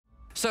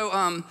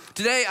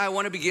Today I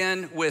want to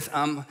begin with,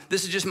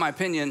 this is just my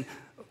opinion,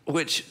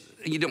 which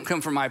you don't come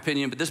from my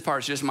opinion, but this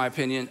part's just my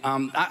opinion.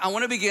 I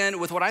want to begin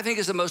with what I think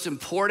is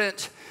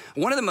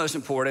one of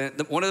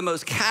the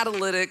most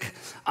catalytic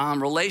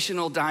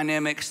relational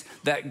dynamics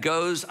that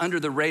goes under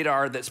the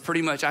radar that's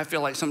pretty much, I feel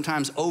like,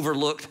 sometimes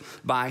overlooked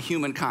by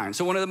humankind.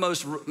 So one of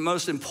the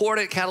most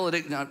important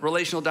catalytic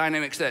relational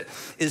dynamics that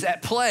is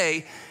at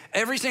play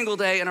every single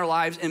day in our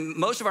lives, in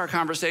most of our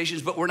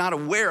conversations, but we're not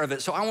aware of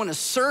it. So I want to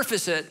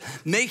surface it,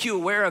 make you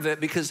aware of it,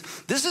 because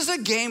this is a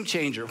game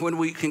changer when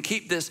we can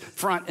keep this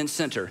front and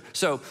center.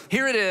 So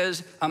here it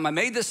is. I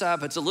made this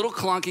up. It's a little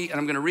clunky,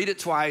 and I'm going to read it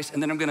twice,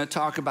 and then I'm going to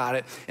talk about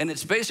it. And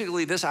it's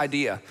basically this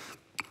idea.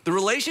 The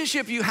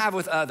relationship you have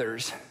with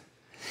others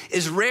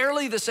is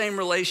rarely the same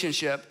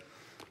relationship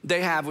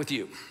they have with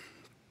you.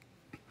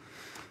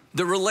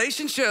 The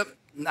relationship,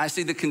 I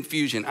see the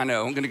confusion. I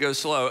know, I'm gonna go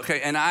slow.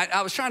 Okay, and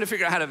I was trying to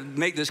figure out how to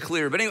make this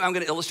clear, but anyway, I'm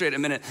gonna illustrate it in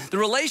a minute. The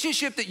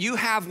relationship that you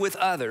have with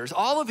others,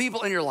 all the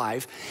people in your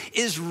life,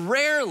 is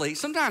rarely,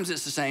 sometimes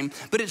it's the same,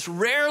 but it's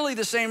rarely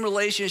the same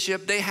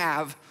relationship they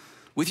have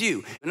with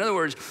you. In other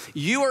words,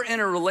 you are in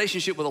a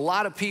relationship with a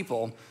lot of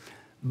people,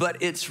 but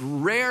it's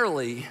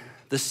rarely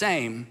the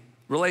same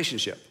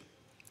relationship.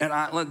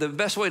 And the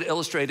best way to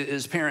illustrate it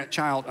is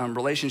parent-child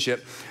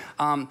relationship.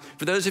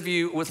 For those of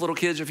you with little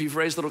kids, or if you've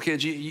raised little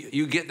kids,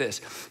 you get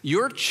this.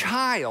 Your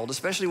child,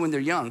 especially when they're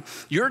young,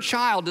 your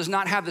child does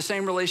not have the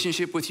same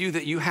relationship with you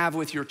that you have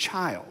with your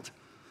child.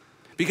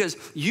 Because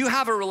you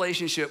have a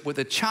relationship with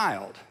a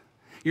child.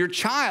 Your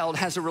child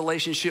has a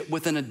relationship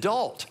with an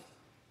adult.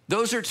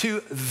 Those are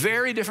two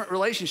very different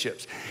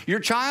relationships. Your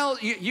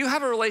child, you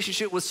have a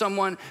relationship with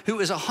someone who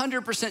is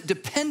 100%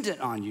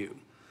 dependent on you.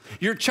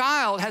 Your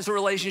child has a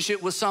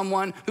relationship with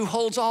someone who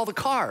holds all the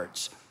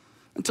cards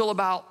until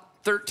about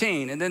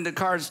 13, and then the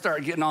cards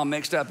start getting all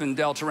mixed up and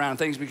dealt around, and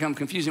things become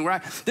confusing,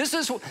 right? This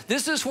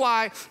is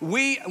why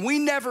we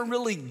never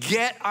really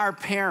get our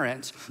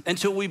parents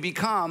until we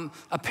become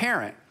a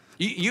parent.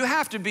 You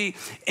have to be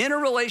in a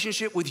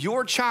relationship with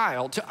your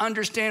child to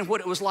understand what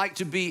it was like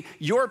to be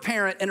your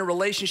parent in a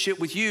relationship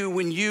with you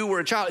when you were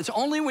a child. It's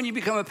only when you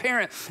become a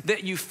parent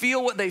that you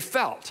feel what they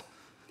felt,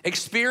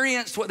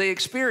 experienced what they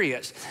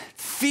experienced,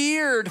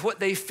 feared what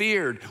they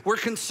feared, were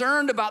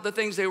concerned about the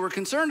things they were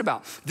concerned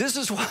about. This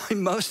is why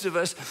most of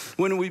us,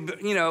 when we,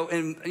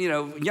 in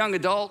young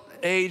adult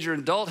age or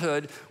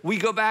adulthood, we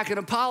go back and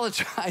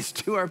apologize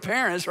to our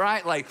parents,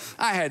 right? Like,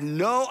 I had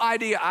no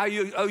idea.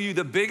 I owe you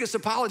the biggest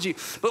apology,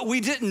 but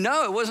we didn't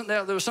know. It wasn't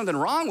that there was something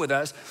wrong with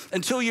us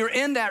until you're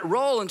in that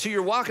role, until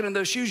you're walking in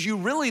those shoes.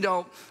 You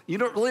don't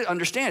really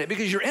understand it,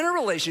 because you're in a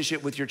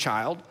relationship with your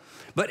child,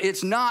 but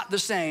it's not the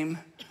same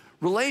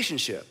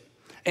relationship.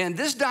 And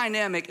this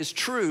dynamic is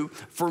true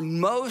for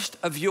most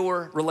of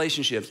your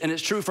relationships, and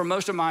it's true for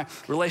most of my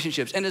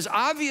relationships. And as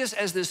obvious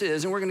as this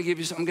is, and I'm gonna give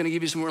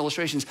you some more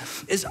illustrations,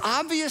 as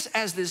obvious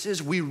as this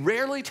is, we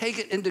rarely take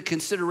it into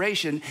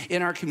consideration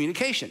in our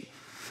communication.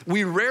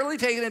 We rarely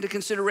take it into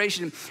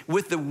consideration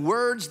with the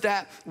words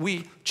that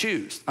we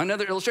choose.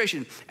 Another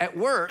illustration, at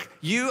work,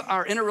 you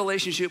are in a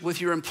relationship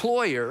with your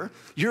employer,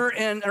 you're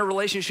in a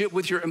relationship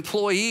with your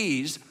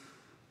employees,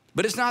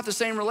 but it's not the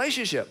same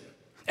relationship.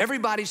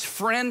 Everybody's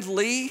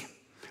friendly,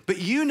 but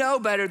you know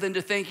better than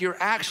to think you're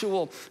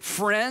actual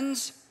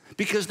friends,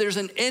 because there's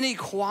an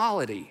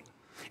inequality.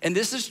 And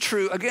this is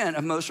true, again,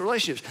 of most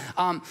relationships.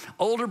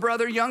 Older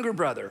brother, younger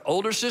brother,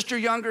 older sister,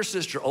 younger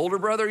sister, older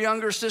brother,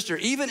 younger sister.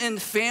 Even in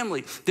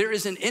family, there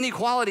is an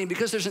inequality. And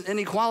because there's an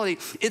inequality,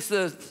 it's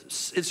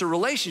a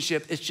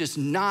relationship. It's just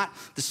not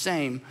the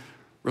same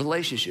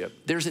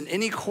relationship. There's an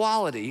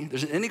inequality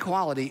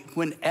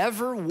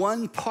whenever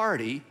one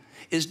party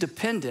is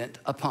dependent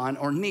upon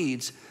or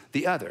needs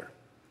the other.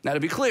 Now, to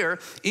be clear,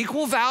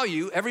 equal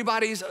value,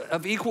 everybody's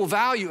of equal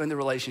value in the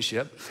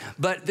relationship,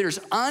 but there's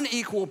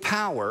unequal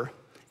power,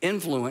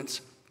 influence,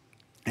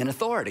 and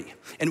authority.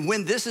 And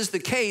when this is the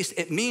case,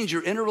 it means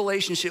you're in a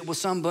relationship with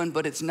someone,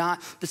 but it's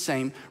not the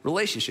same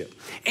relationship.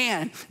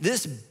 And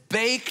this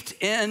baked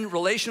in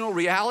relational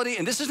reality,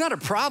 and this is not a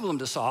problem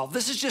to solve,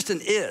 this is just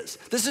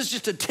this is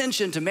just a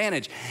tension to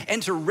manage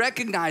and to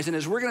recognize. And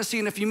as we're gonna see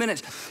in a few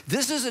minutes,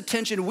 this is a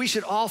tension we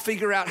should all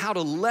figure out how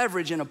to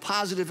leverage in a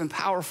positive and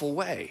powerful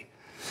way.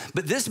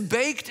 But this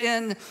baked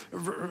in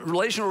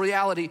relational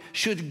reality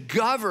should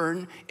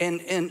govern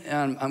and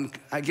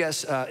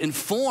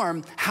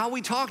inform how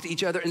we talk to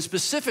each other. And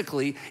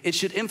specifically, it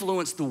should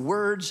influence the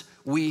words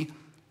we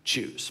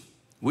choose.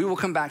 We will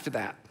come back to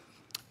that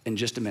in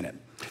just a minute.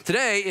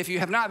 Today, if you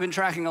have not been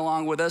tracking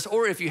along with us,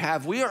 or if you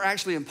have, we are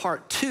actually in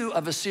part 2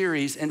 of a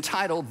series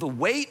entitled The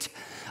Weight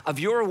of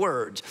Your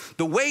Words.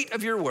 The weight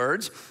of your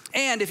words.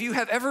 And if you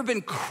have ever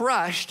been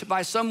crushed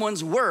by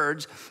someone's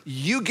words,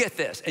 you get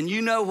this, and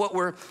you know what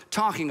we're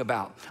talking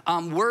about.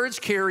 Words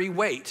carry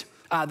weight.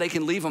 They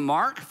can leave a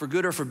mark for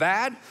good or for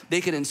bad.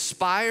 They can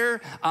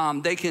inspire,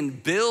 they can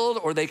build,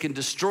 or they can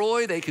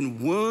destroy, they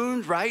can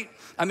wound, right?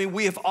 I mean,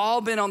 we have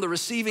all been on the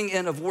receiving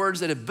end of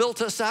words that have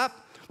built us up.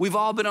 We've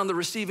all been on the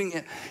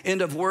receiving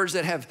end of words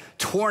that have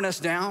torn us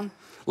down.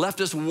 left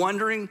us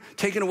wondering,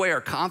 taken away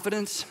our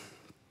confidence.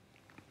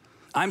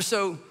 I'm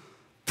so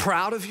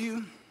proud of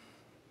you.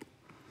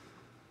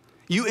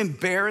 You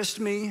embarrassed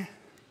me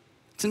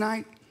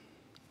tonight.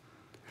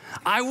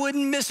 I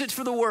wouldn't miss it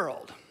for the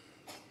world.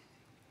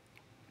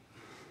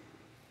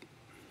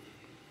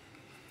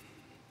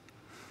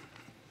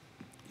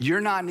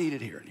 You're not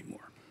needed here anymore.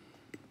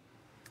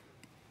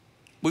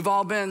 We've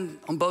all been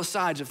on both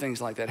sides of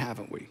things like that,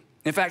 haven't we?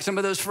 In fact, some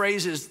of those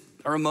phrases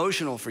are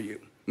emotional for you.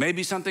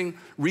 Maybe something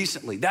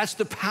recently. That's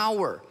the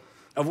power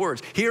of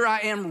words. Here I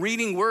am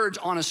reading words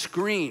on a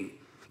screen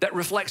that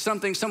reflects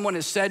something someone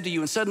has said to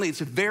you, and suddenly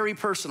it's very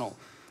personal.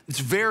 It's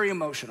very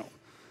emotional.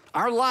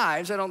 Our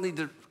lives, I don't need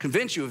to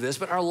convince you of this,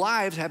 but our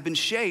lives have been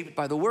shaped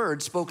by the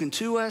words spoken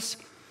to us,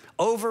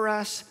 over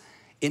us,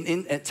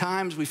 at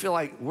times we feel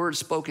like words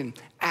spoken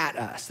at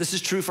us. This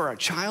is true for our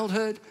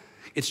childhood.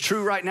 It's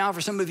true right now for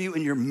some of you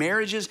in your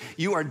marriages.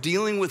 You are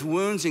dealing with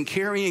wounds and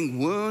carrying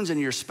wounds, and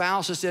your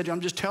spouse has said,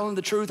 I'm just telling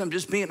the truth, I'm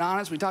just being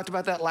honest. We talked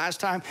about that last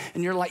time,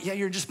 and you're like, yeah,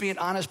 you're just being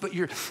honest, but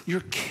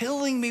you're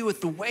killing me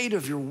with the weight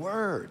of your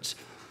words.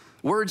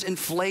 Words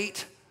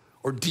inflate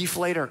or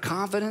deflate our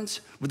confidence.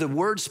 With the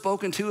words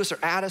spoken to us or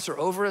at us or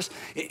over us,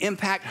 it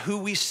impact who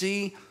we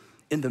see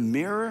in the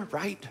mirror,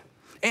 right?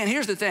 And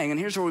here's the thing, and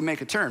here's where we make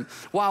a turn.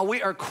 While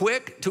we are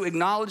quick to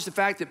acknowledge the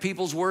fact that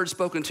people's words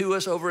spoken to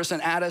us, over us, and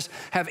at us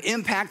have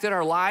impacted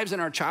our lives and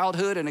our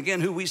childhood, and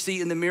again, who we see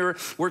in the mirror,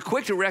 we're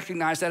quick to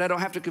recognize that. I don't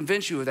have to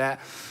convince you of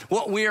that.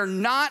 What we are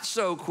not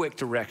so quick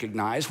to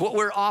recognize, what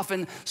we're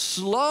often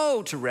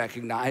slow to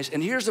recognize,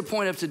 and here's the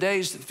point of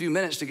today's few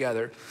minutes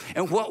together,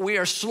 and what we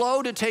are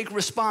slow to take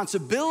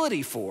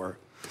responsibility for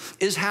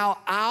is how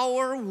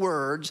our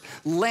words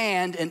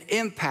land and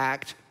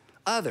impact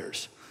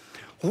others,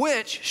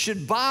 which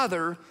should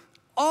bother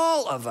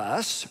all of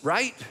us,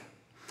 right?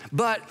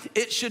 But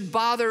it should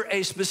bother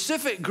a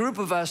specific group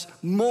of us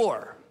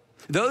more.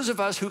 Those of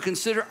us who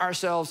consider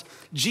ourselves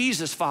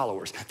Jesus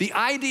followers. The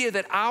idea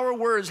that our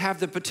words have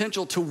the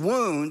potential to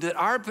wound, that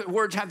our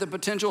words have the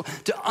potential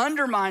to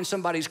undermine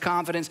somebody's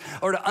confidence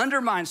or to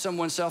undermine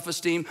someone's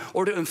self-esteem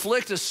or to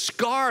inflict a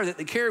scar that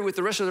they carry with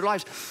the rest of their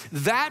lives.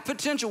 That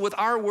potential with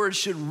our words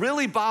should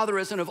really bother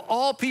us, and of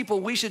all people,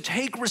 we should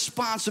take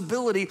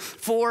responsibility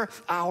for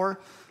our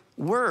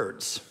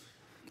words.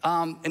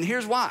 And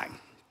here's why.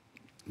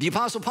 The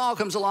Apostle Paul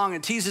comes along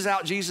and teases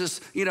out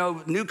Jesus,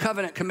 new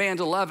covenant command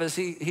to love us.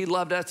 He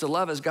loved us to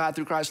love as God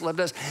through Christ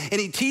loved us.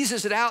 And he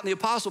teases it out, and the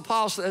Apostle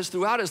Paul says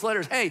throughout his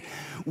letters, hey,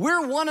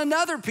 we're one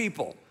another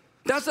people.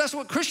 That's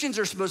what Christians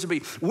are supposed to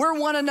be. We're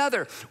one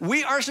another.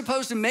 We are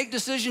supposed to make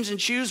decisions and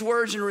choose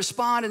words and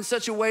respond in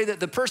such a way that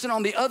the person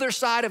on the other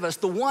side of us,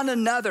 the one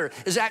another,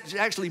 is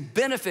actually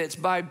benefits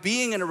by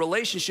being in a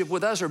relationship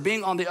with us or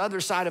being on the other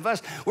side of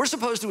us. We're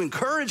supposed to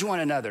encourage one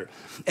another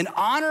and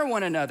honor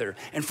one another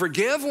and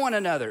forgive one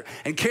another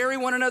and carry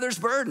one another's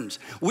burdens.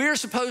 We're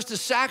supposed to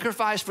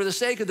sacrifice for the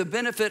sake of the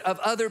benefit of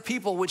other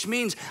people, which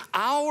means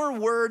our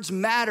words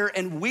matter,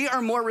 and we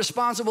are more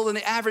responsible than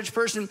the average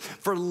person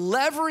for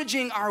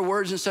leveraging our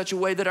words in such a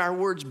way that our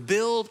words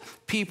build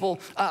people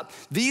up.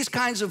 These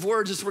kinds of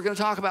words, as we're going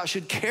to talk about,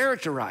 should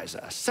characterize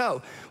us.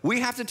 So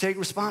we have to take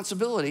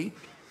responsibility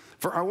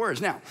for our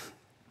words. Now,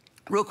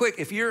 real quick,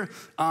 if you're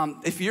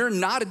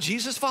not a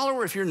Jesus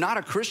follower, if you're not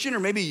a Christian, or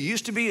maybe you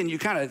used to be and you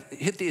kind of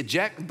hit the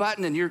eject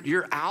button and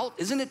you're out,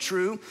 isn't it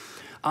true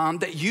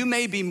that you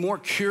may be more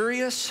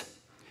curious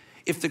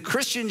if the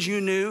Christians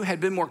you knew had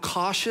been more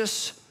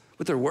cautious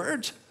with their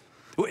words?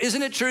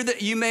 Isn't it true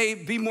that you may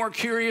be more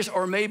curious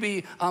or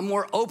maybe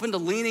more open to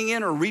leaning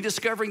in or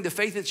rediscovering the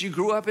faith that you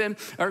grew up in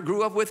or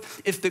grew up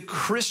with if the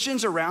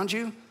Christians around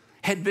you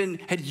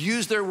had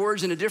used their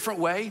words in a different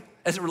way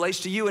as it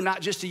relates to you, and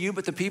not just to you,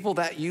 but the people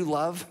that you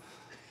love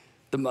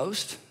the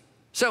most?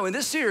 So in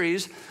this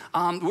series,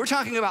 we're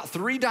talking about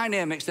three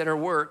dynamics that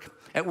are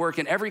at work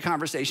in every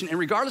conversation. And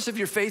regardless of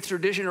your faith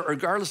tradition or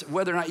regardless of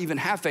whether or not you even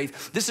have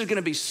faith, this is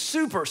gonna be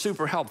super,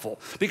 super helpful,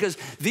 because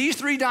these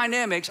three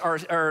dynamics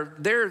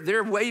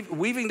they're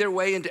weaving their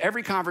way into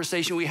every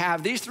conversation we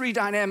have. These three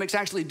dynamics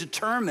actually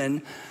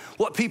determine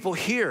what people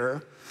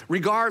hear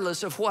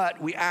regardless of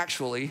what we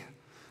actually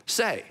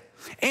say.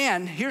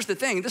 And here's the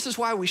thing, this is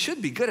why we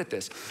should be good at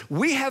this.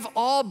 We have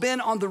all been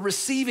on the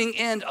receiving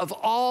end of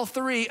all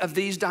three of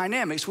these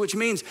dynamics, which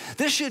means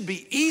this should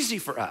be easy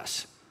for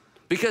us.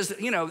 Because,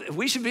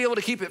 we should be able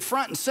to keep it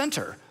front and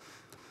center,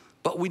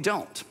 but we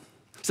don't.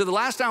 So the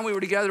last time we were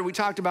together, we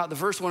talked about the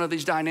first one of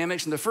these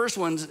dynamics, and the first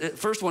one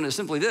is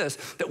simply this,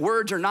 that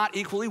words are not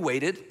equally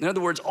weighted. In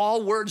other words,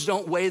 all words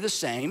don't weigh the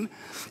same,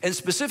 and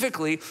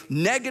specifically,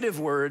 negative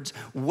words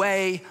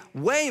weigh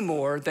way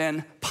more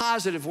than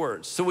positive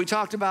words. So we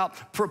talked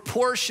about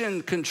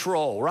proportion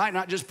control, right?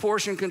 Not just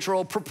portion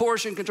control,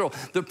 proportion control.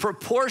 The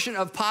proportion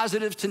of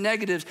positives to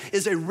negatives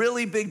is a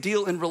really big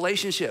deal in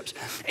relationships.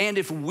 And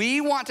if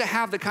we want to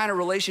have the kind of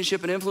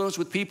relationship and influence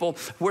with people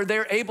where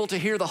they're able to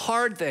hear the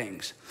hard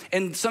things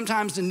and and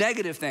sometimes the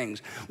negative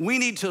things. We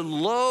need to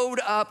load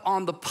up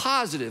on the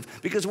positive,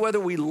 because whether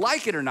we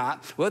like it or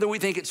not, whether we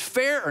think it's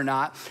fair or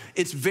not,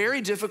 it's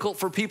very difficult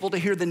for people to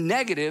hear the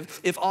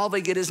negative if all they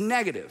get is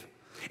negative.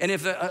 And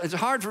if it's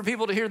hard for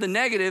people to hear the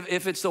negative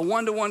if it's the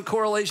one-to-one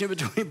correlation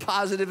between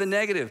positive and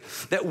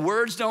negative, that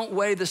words don't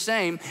weigh the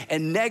same,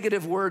 and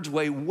negative words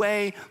weigh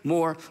way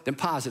more than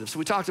positive. So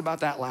we talked about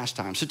that last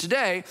time. So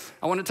today,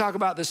 I want to talk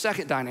about the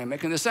second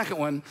dynamic, and the second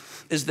one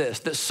is this: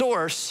 that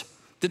source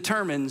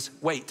determines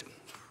weight.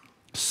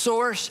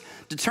 Source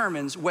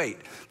determines weight.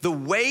 The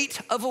weight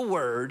of a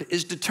word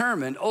is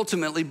determined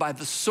ultimately by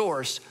the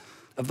source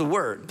of the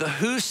word, the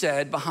who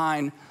said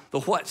behind the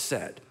what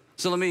said.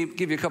 So let me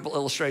give you a couple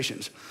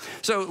illustrations.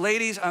 So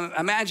ladies,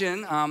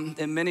 imagine,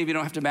 and many of you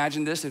don't have to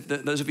imagine this,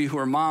 those of you who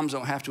are moms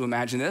don't have to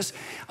imagine this.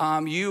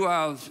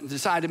 You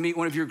decide to meet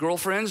one of your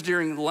girlfriends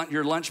during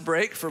your lunch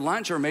break for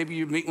lunch, or maybe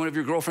you meet one of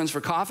your girlfriends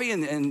for coffee,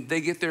 and they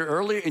get there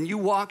early, and you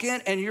walk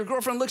in, and your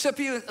girlfriend looks at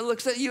you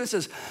and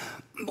says,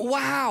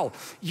 "Wow,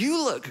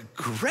 you look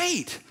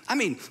great. I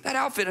mean, that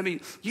outfit,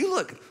 you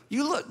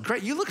look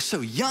great. You look so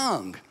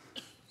young."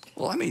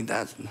 Well,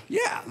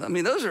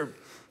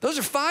 those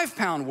are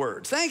 5-pound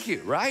words. Thank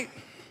you, right?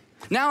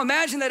 Now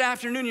imagine that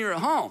afternoon you're at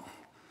home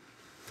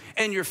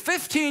and your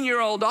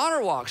 15-year-old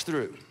daughter walks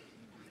through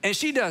and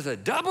she does a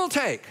double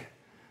take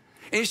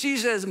and she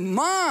says,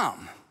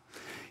 "Mom,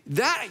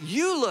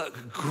 you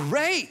look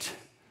great.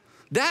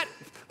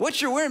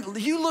 What you're wearing,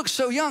 you look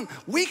so young.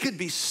 We could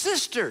be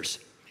sisters."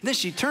 And then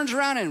she turns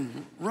around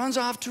and runs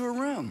off to her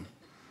room.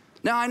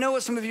 Now I know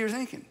what some of you are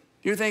thinking.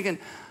 You're thinking,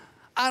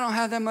 "I don't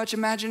have that much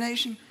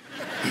imagination."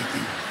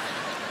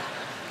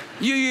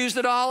 You used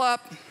it all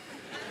up.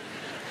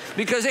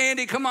 Because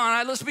Andy, come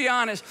on, let's be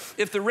honest.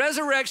 If the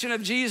resurrection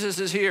of Jesus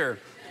is here,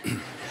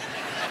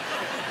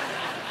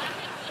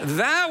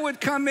 that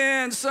would come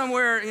in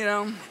somewhere,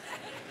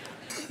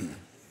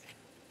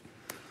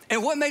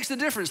 And what makes the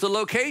difference? The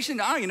location?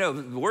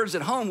 The words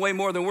at home way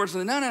more than words.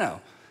 No.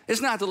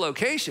 It's not the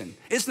location.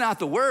 It's not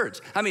the words.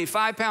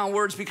 5-pound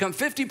words become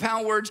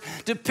 50-pound words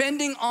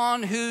depending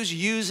on who's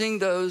using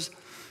those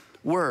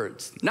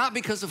words. Not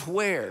because of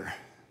where.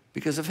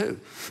 Because of who?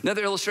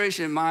 Another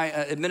illustration, my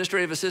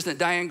administrative assistant,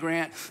 Diane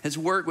Grant, has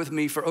worked with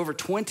me for over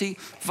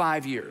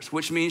 25 years,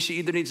 which means she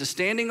either needs a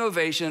standing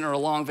ovation or a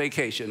long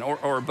vacation,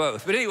 or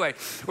both. But anyway,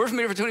 we're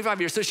familiar for 25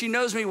 years, so she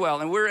knows me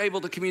well, and we're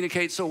able to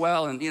communicate so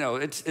well, and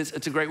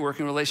it's a great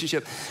working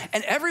relationship.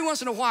 And every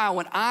once in a while,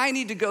 when I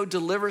need to go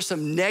deliver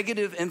some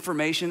negative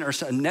information or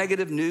some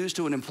negative news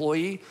to an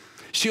employee,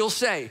 she'll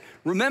say,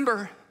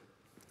 remember,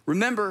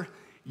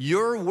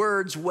 your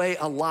words weigh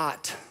a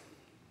lot.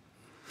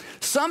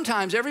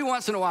 Sometimes, every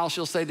once in a while,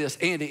 she'll say this,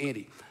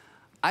 Andy,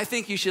 I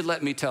think you should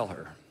let me tell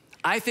her.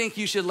 I think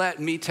you should let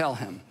me tell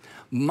him.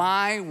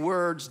 My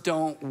words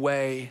don't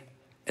weigh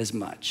as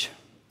much.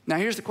 Now,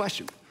 here's the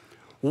question.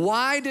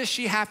 Why does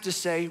she have to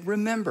say,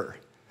 remember?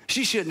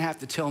 She shouldn't have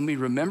to tell me,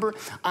 remember.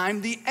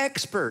 I'm the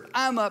expert.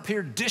 I'm up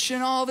here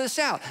dishing all this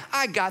out.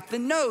 I got the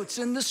notes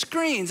and the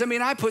screens.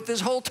 I put this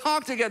whole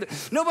talk together.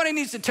 Nobody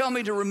needs to tell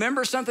me to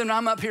remember something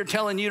I'm up here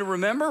telling you to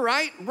remember,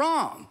 right?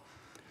 Wrong.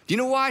 Do you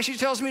know why she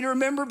tells me to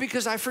remember?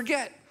 Because I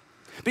forget.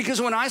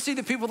 Because when I see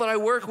the people that I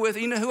work with,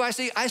 you know who I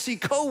see? I see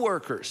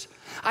coworkers.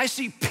 I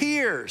see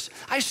peers.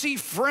 I see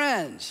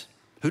friends.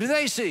 Who do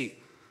they see?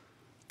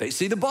 They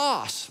see the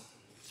boss.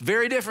 It's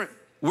very different.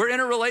 We're in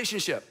a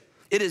relationship.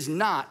 It is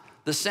not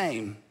the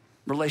same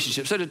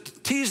relationship. So to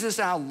tease this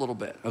out a little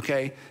bit,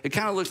 okay, it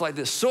kind of looks like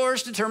this.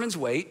 Source determines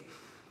weight.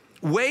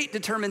 Weight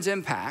determines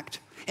impact.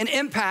 And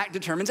impact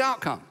determines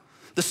outcome.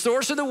 The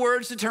source of the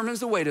words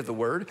determines the weight of the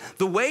word.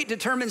 The weight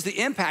determines the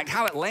impact,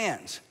 how it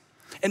lands.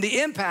 And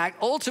the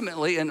impact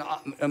ultimately, in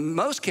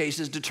most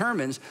cases,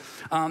 determines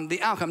the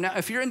outcome. Now,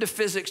 if you're into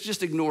physics,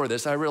 just ignore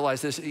this. I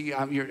realize this,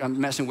 I'm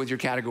messing with your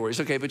categories,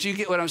 okay? But you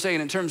get what I'm saying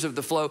in terms of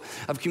the flow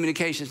of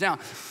communications. Now,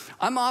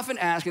 I'm often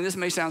asked, and this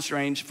may sound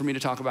strange for me to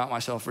talk about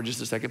myself for just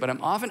a second, but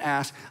I'm often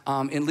asked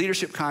in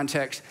leadership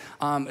context,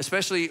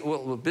 especially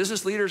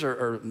business leaders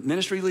or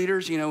ministry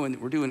leaders, when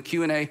we're doing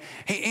Q&A,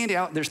 hey, Andy,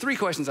 there's 3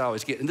 questions I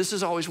always get, and this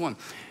is always one.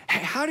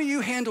 Hey, how do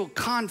you handle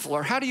conflict,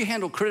 or how do you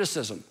handle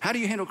criticism? How do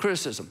you handle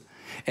criticism?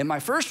 And my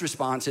first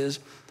response is,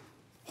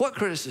 what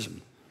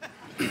criticism?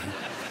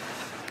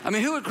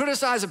 Who would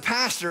criticize a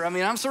pastor?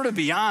 I'm sort of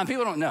beyond.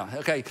 People don't know.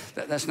 Okay,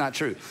 that's not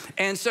true.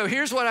 And so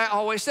here's what I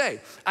always say.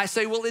 I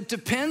say, well, it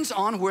depends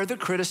on where the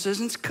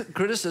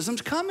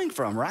criticism's coming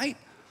from, right?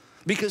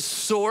 Because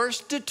source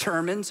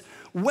determines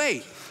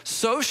weight.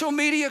 Social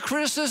media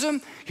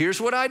criticism, here's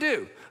what I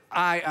do.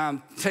 I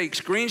take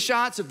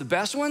screenshots of the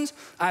best ones.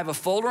 I have a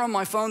folder on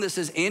my phone that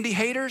says Andy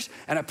haters,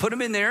 and I put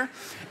them in there.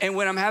 And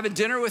when I'm having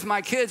dinner with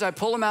my kids, I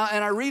pull them out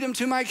and I read them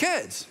to my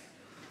kids.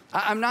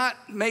 I'm not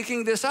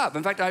making this up.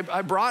 In fact,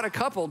 I brought a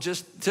couple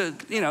just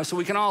to, so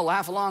we can all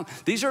laugh along.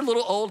 These are a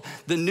little old.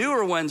 The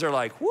newer ones are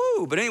like,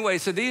 woo. But anyway,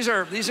 so these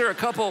are a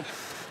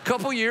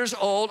couple years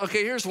old.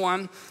 Okay, here's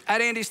one. At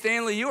Andy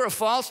Stanley, you are a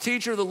false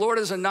teacher. The Lord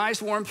has a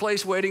nice warm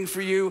place waiting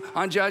for you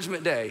on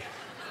Judgment Day.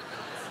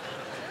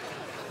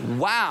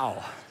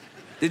 Wow.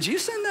 Did you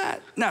send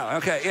that? No,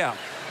 okay, yeah.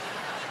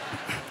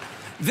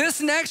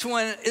 This next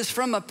one is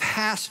from a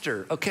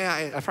pastor,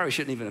 okay? I probably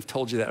shouldn't even have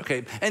told you that,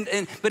 okay?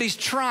 But he's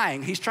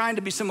trying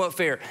to be somewhat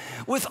fair.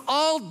 With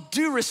all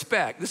due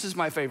respect, this is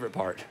my favorite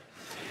part.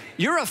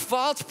 You're a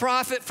false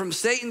prophet from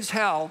Satan's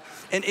hell,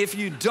 and if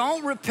you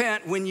don't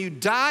repent, when you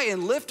die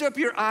and lift up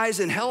your eyes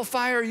in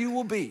hellfire, you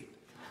will be.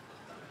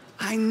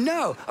 I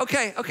know.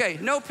 Okay,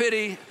 no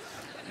pity.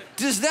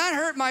 Does that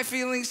hurt my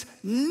feelings?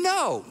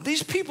 No,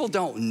 these people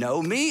don't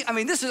know me. I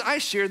mean, I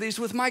share these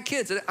with my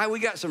kids. We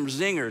got some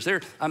zingers.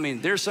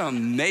 There's some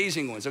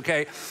amazing ones,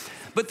 okay?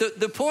 But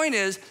the point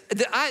is,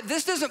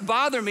 this doesn't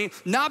bother me,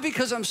 not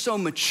because I'm so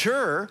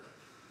mature,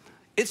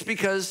 it's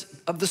because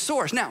of the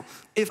source. Now,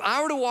 if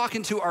I were to walk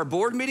into our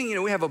board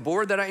meeting, we have a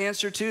board that I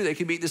answer to. They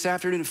could meet this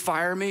afternoon and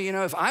fire me.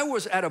 If I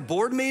was at a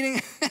board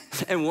meeting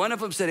and one of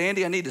them said,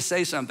 Andy, I need to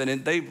say something,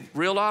 and they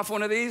reeled off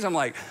one of these, I'm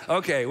like,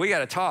 okay, we got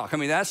to talk.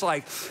 That's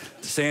like,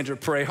 Sandra,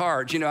 pray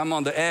hard. I'm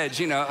on the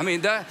edge,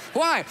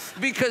 why?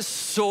 Because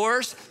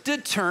source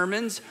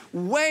determines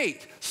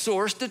weight.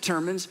 Source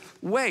determines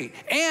weight.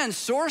 And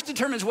source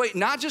determines weight,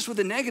 not just with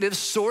the negative.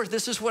 Source,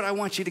 this is what I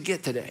want you to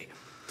get today.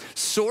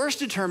 Source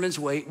determines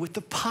weight with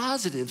the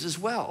positives as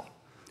well.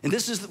 And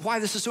this is why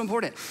this is so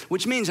important,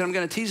 which means, and I'm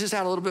going to tease this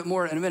out a little bit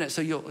more in a minute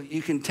so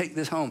you can take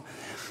this home,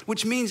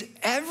 which means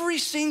every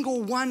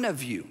single one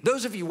of you,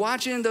 those of you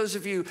watching, those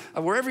of you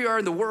wherever you are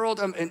in the world,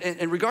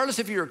 and regardless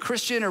if you're a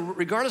Christian or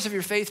regardless of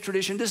your faith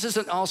tradition, this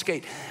isn't all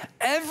skate.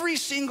 Every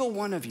single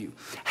one of you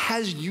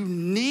has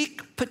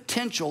unique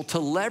potential to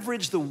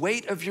leverage the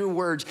weight of your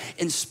words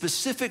in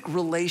specific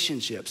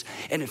relationships.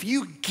 And if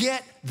you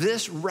get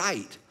this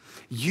right,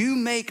 you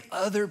make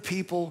other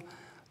people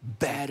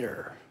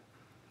better.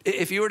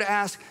 If you were to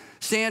ask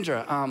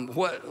Sandra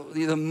what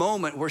the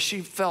moment where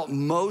she felt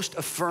most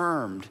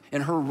affirmed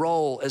in her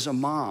role as a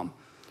mom,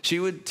 she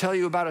would tell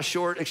you about a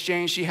short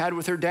exchange she had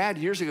with her dad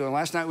years ago. And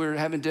last night we were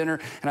having dinner,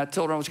 and I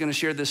told her I was going to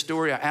share this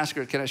story. I asked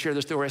her, can I share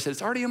this story? I said,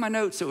 it's already in my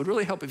notes, so it would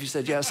really help if you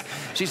said yes.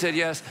 She said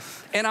yes.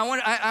 And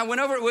I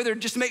went over it with her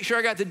just to make sure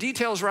I got the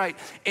details right,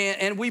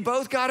 and we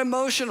both got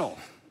emotional.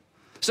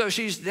 So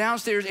she's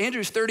downstairs.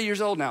 Andrew's 30 years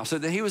old now, so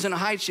that he was in a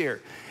high chair.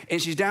 And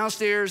she's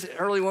downstairs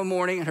early one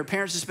morning, and her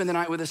parents just spend the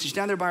night with us. She's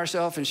down there by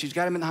herself, and she's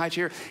got him in the high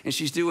chair, and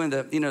she's doing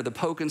the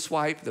poke and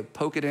swipe, the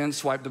poke it in,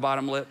 swipe the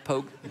bottom lip,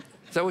 poke.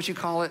 Is that what you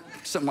call it?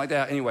 Something like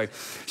that. Anyway,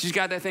 she's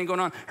got that thing going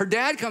on. Her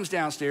dad comes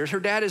downstairs. Her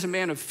dad is a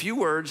man of few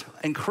words,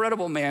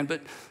 incredible man,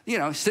 but,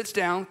 sits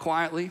down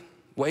quietly,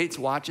 waits,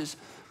 watches.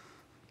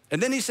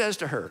 And then he says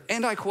to her,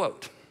 and I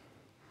quote,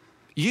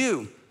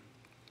 "You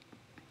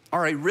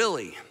are a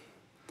really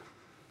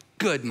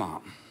good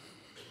mom."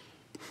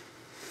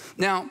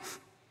 Now,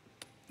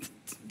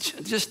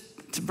 just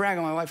to brag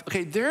on my wife,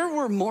 okay, there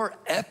were more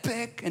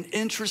epic and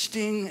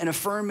interesting and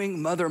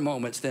affirming mother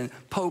moments than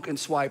poke and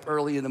swipe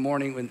early in the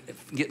morning when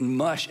getting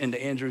mush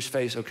into Andrew's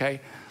face, okay?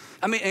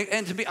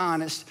 And to be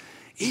honest,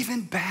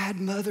 even bad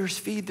mothers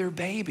feed their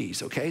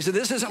babies, okay? So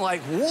this isn't like,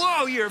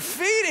 whoa, you're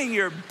feeding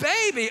your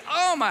baby.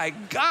 Oh my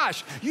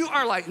gosh. You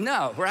are like,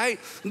 no, right?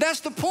 That's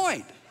the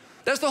point.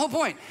 That's the whole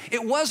point.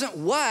 It wasn't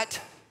what,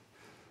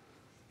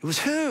 it was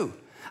who.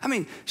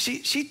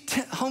 She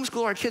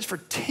homeschooled our kids for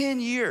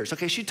 10 years,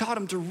 okay? She taught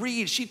them to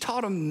read. She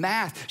taught them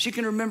math. She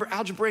can remember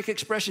algebraic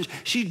expressions.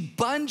 She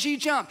bungee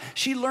jumped.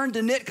 She learned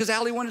to knit because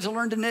Allie wanted to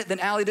learn to knit.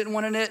 Then Allie didn't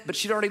want to knit, but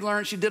she'd already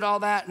learned. She did all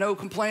that, no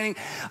complaining.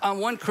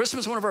 One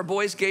Christmas, one of our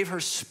boys gave her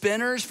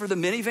spinners for the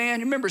minivan.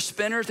 You remember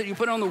spinners that you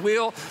put on the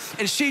wheel?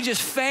 And she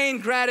just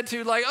feigned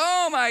gratitude like,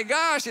 oh my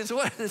gosh, it's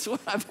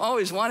what I've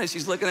always wanted.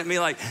 She's looking at me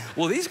like,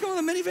 will these go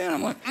in the minivan?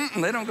 I'm like,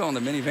 they don't go in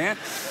the minivan.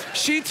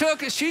 She took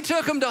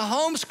them to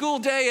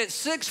homeschool day at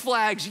Six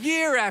Flags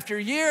year after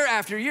year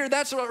after year.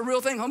 That's a real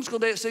thing, homeschool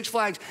day at Six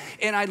Flags.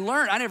 And I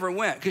learned, I never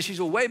went because she's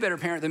a way better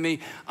parent than me.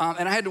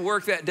 And I had to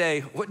work that day.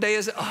 What day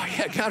is it? Oh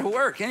yeah, gotta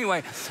work.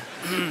 Anyway,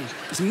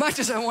 as much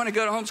as I want to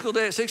go to homeschool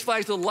day at Six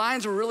Flags, the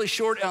lines were really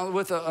short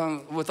with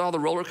all the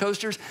roller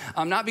coasters.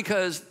 Not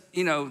because,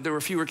 there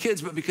were fewer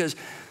kids, but because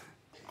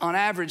on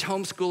average,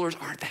 homeschoolers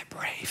aren't that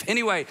brave.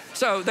 Anyway,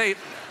 so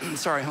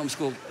sorry,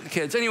 homeschool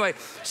kids. Anyway,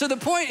 so the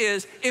point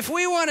is, if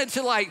we wanted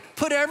to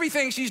put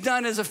everything she's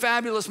done as a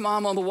fabulous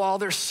mom on the wall,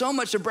 there's so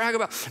much to brag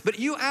about. But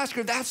you ask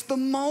her, that's the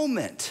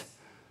moment.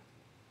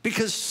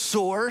 Because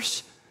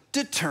source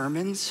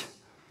determines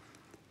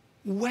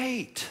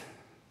weight.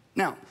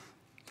 Now,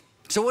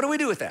 so what do we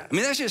do with that?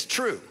 That's just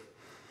true.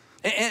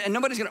 And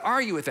nobody's gonna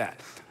argue with that.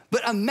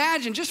 But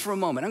imagine, just for a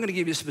moment, I'm gonna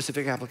give you a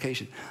specific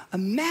application.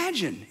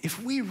 Imagine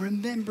if we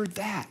remembered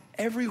that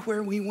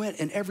everywhere we went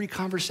in every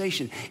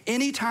conversation.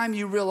 Anytime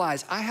you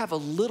realize I have a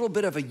little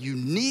bit of a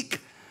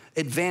unique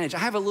advantage, I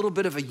have a little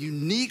bit of a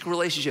unique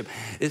relationship.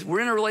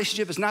 We're in a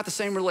relationship, it's not the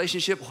same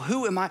relationship.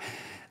 Who am I?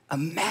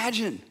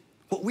 Imagine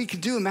what we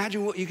could do.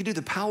 Imagine what you could do,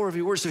 the power of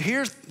your words. So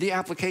here's the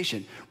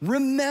application.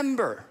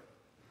 Remember,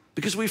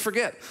 because we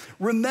forget.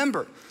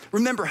 Remember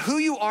who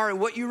you are and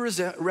what you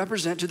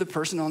represent to the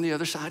person on the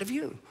other side of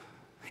you.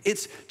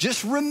 It's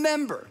just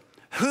remember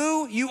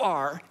who you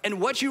are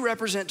and what you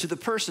represent to the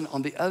person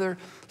on the other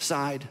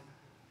side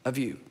of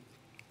you.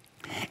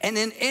 And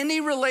in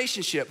any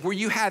relationship where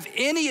you have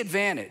any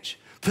advantage,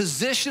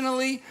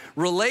 positionally,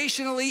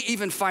 relationally,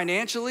 even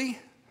financially,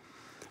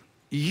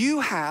 you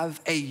have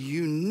a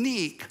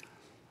unique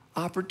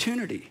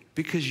opportunity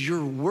because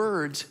your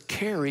words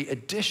carry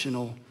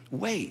additional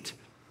weight.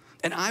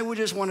 And I would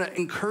just want to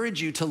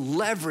encourage you to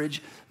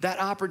leverage that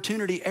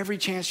opportunity every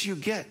chance you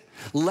get.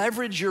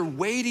 Leverage your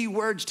weighty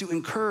words to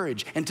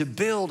encourage and to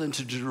build and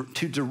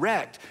to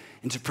direct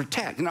and to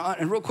protect.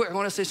 And real quick, I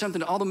want to say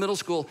something to all the middle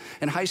school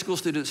and high school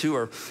students who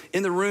are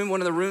in the room, one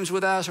of the rooms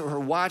with us, or who are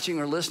watching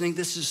or listening.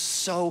 This is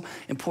so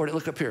important.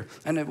 Look up here.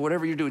 And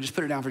whatever you're doing, just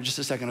put it down for just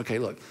a second. Okay,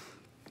 look.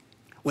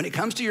 When it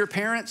comes to your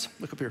parents,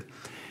 look up here.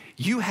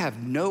 You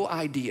have no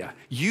idea.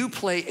 You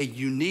play a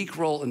unique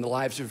role in the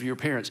lives of your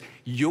parents.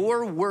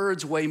 Your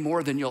words weigh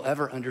more than you'll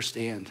ever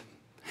understand.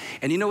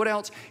 And you know what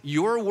else?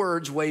 Your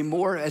words weigh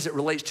more as it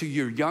relates to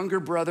your younger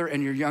brother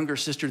and your younger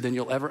sister than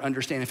you'll ever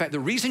understand. In fact, the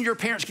reason your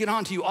parents get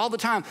on to you all the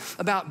time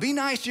about be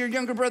nice to your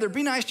younger brother,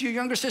 be nice to your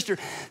younger sister,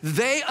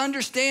 they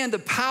understand the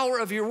power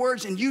of your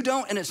words and you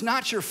don't, and it's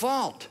not your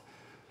fault.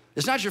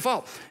 It's not your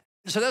fault.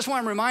 So that's why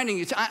I'm reminding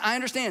you. I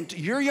understand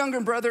your younger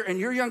brother and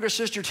your younger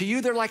sister, to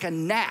you, they're like a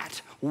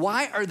gnat.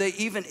 Why are they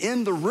even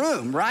in the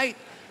room, right?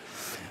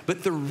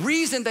 But the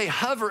reason they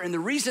hover and the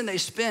reason they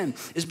spin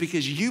is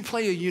because you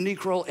play a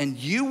unique role, and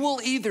you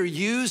will either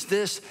use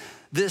this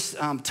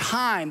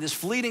time, this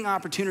fleeting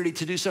opportunity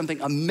to do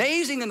something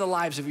amazing in the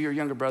lives of your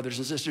younger brothers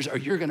and sisters, or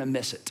you're gonna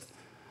miss it.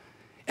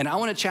 And I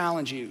wanna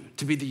challenge you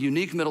to be the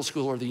unique middle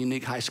schooler or the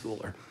unique high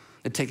schooler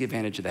and take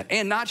advantage of that.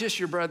 And not just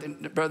your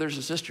brothers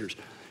and sisters,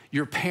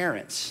 your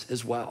parents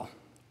as well.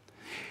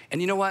 And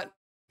you know what?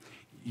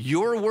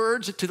 Your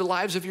words to the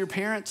lives of your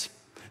parents,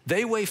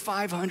 they weigh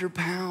 500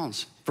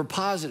 pounds for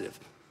positive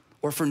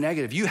or for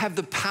negative. You have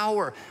the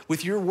power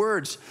with your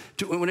words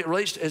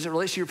as it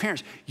relates to your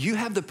parents. You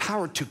have the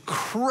power to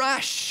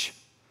crush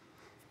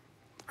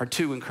or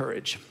to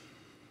encourage.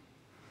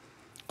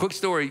 Quick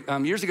story,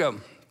 years ago,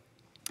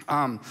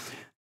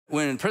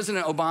 when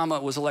President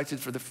Obama was elected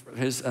for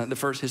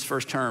his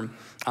first term,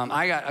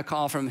 I got a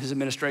call from his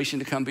administration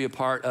to come be a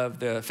part of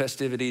the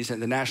festivities at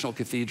the National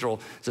Cathedral,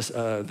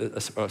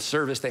 the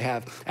service they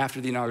have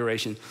after the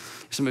inauguration.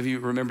 Some of you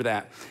remember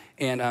that.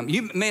 And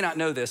you may not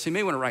know this, so you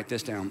may want to write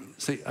this down.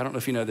 See, I don't know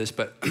if you know this,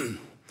 but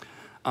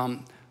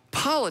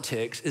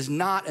politics is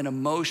not an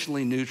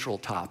emotionally neutral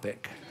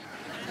topic.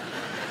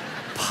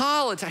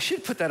 I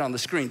should put that on the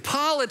screen.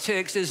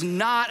 Politics is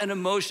not an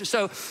emotion.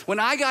 So when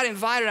I got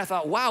invited, I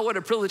thought, wow, what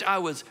a privilege. I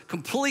was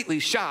completely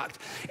shocked.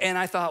 And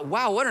I thought,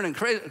 wow, what an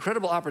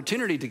incredible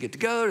opportunity to get to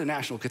go to the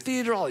National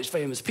Cathedral, all these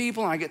famous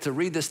people, and I get to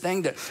read this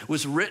thing that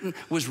was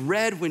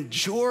read when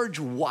George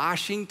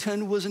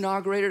Washington was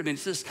inaugurated. I mean,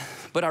 it's just,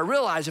 but I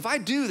realized if I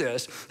do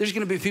this, there's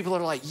gonna be people that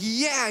are like,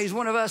 yeah, he's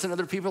one of us, and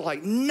other people are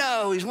like,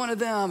 no, he's one of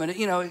them, and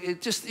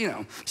it just.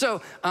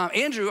 So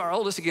Andrew, our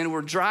oldest again,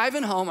 we're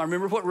driving home. I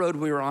remember what road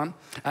we were on.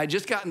 I had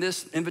just gotten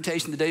this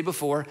invitation the day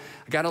before.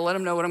 I got to let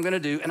him know what I'm going to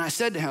do. And I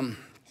said to him,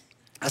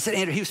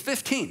 Andrew, he was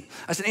 15.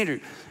 I said, Andrew,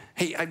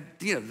 hey, I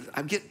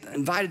get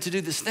invited to do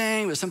this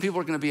thing, but some people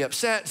are going to be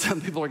upset. Some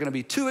people are going to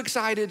be too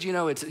excited.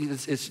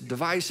 It's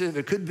divisive.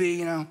 It could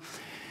be, And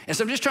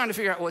so I'm just trying to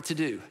figure out what to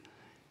do.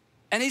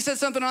 And he said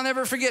something I'll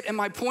never forget. And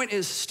my point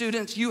is,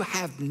 students, you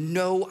have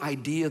no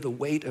idea the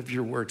weight of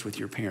your words with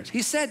your parents.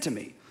 He said to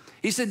me,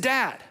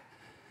 Dad,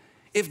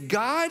 if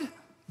God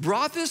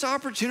brought this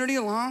opportunity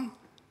along,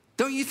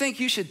 don't you think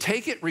you should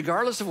take it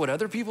regardless of what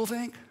other people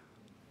think?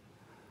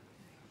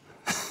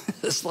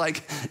 It's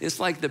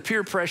like the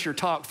peer pressure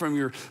talk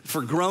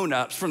for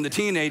grown-ups, from the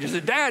teenagers.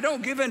 Dad,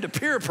 don't give in to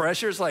peer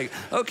pressure. It's like,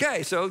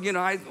 okay, so,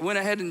 I went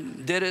ahead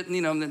and did it,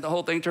 and the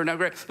whole thing turned out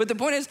great. But the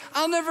point is,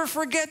 I'll never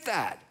forget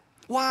that.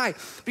 Why?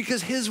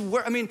 Because his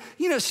word,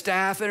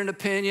 staff had an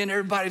opinion,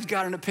 everybody's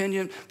got an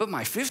opinion, but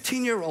my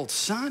 15-year-old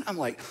son, I'm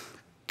like,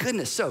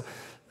 goodness. So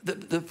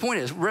the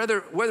point is,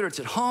 whether it's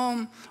at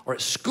home or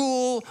at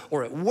school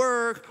or at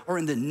work or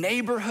in the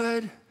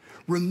neighborhood,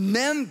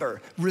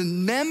 remember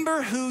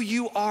who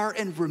you are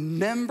and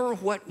remember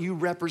what you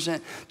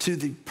represent to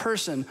the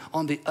person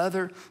on the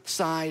other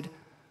side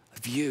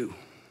of you.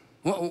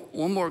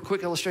 One more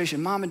quick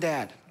illustration. Mom and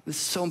Dad, this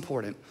is so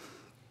important.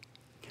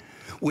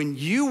 When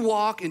you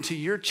walk into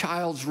your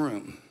child's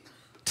room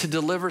to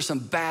deliver some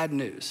bad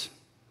news,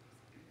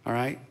 all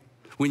right?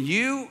 When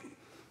you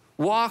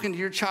walk into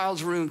your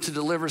child's room to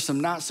deliver some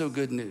not so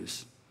good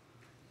news,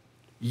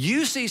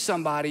 you see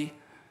somebody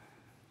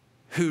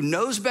who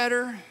knows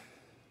better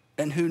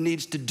and who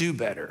needs to do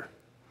better.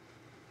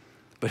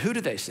 But who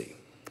do they see?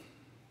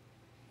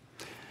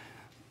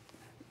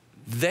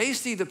 They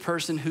see the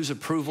person whose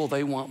approval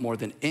they want more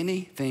than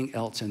anything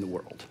else in the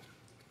world.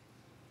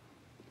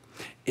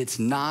 It's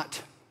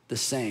not the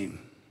same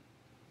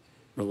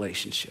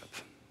relationship.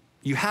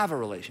 You have a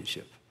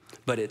relationship,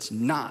 but it's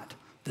not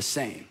the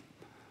same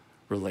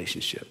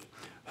relationship.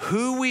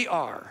 Who we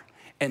are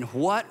and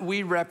what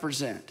we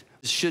represent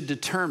should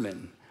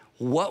determine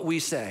what we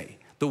say,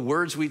 the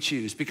words we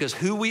choose, because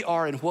who we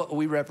are and what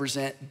we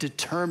represent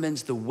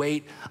determines the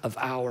weight of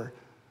our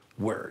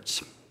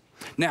words.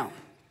 Now,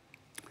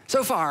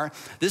 So far,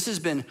 this has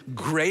been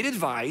great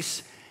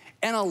advice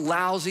and a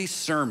lousy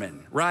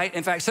sermon, right?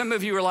 In fact, some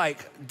of you are like,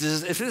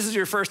 if this is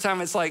your first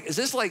time, it's like, is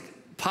this like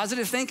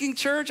positive thinking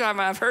church?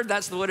 I've heard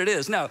that's what it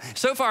is. No,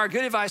 so far,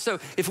 good advice. So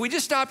if we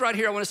just stop right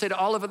here, I want to say to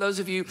all of those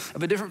of you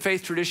of a different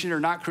faith tradition or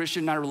not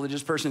Christian, not a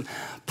religious person,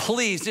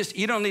 please just,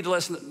 you don't need to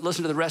listen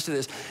to the rest of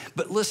this,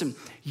 but listen,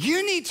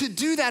 you need to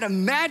do that.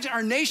 Imagine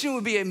our nation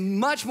would be a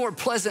much more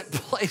pleasant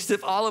place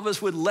if all of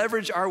us would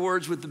leverage our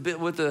words with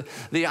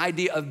the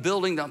idea of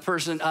building the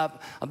person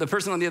up, the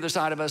person on the other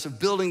side of us, of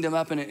building them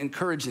up and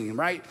encouraging them,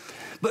 right?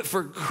 But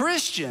for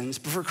Christians,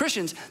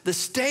 the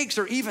stakes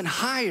are even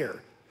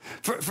higher.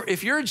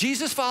 If you're a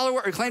Jesus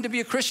follower or claim to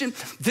be a Christian,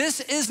 this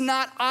is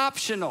not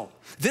optional.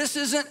 This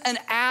isn't an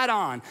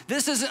add-on.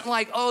 This isn't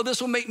like, oh, this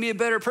will make me a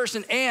better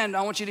person, and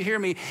I want you to hear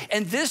me.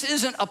 And this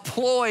isn't a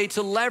ploy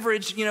to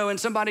leverage, in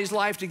somebody's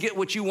life to get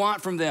what you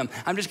want from them.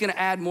 I'm just gonna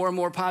add more and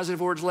more positive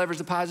words, leverage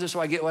the positive so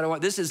I get what I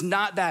want. This is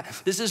not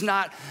that. This is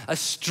not a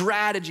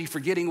strategy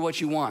for getting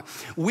what you want.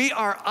 We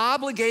are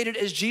obligated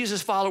as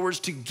Jesus followers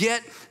to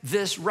get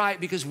this right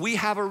because we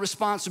have a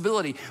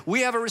responsibility.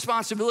 We have a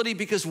responsibility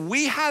because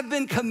we have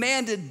been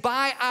commanded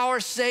by our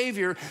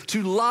Savior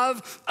to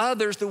love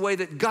others the way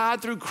that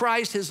God through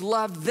Christ has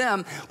loved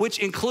them, which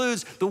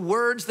includes the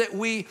words that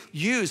we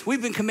use.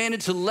 We've been commanded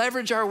to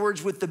leverage our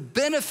words with the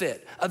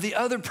benefit of the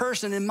other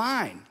person in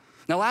mind.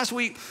 Now, last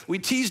week, we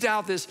teased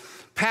out this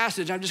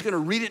passage. I'm just going to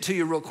read it to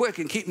you real quick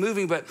and keep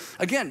moving. But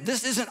again,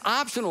 this isn't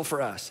optional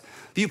for us.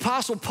 The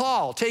Apostle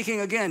Paul,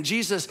 taking again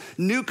Jesus'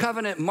 new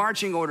covenant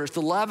marching orders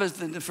to love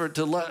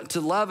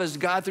as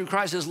God through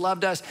Christ has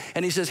loved us.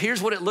 And he says,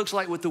 here's what it looks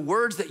like with the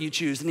words that you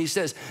choose. And he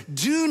says,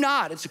 do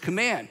not, it's a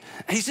command.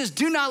 And he says,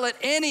 do not let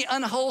any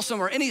unwholesome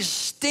or any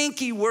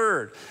stinky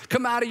word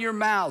come out of your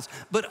mouths,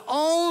 but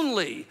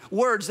only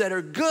words that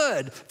are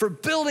good for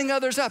building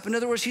others up. In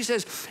other words, he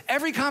says,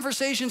 every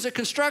conversation's a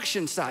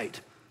construction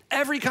site.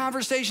 Every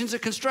conversation's a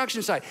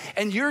construction site.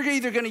 And you're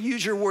either going to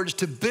use your words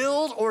to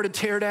build or to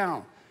tear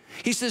down.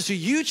 He says, so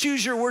you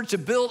choose your word to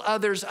build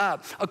others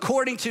up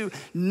according to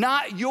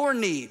not your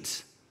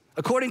needs,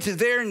 according to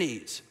their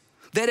needs,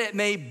 that it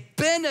may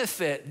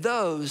benefit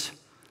those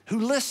who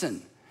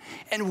listen.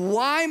 And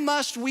why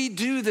must we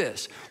do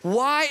this?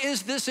 Why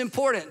is this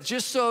important?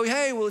 Just so,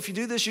 hey, well, if you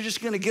do this, you're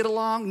just going to get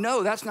along?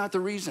 No, that's not the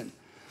reason.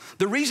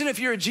 The reason if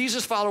you're a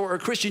Jesus follower or a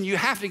Christian, you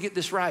have to get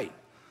this right,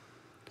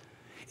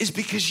 is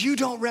because you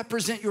don't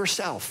represent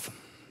yourself.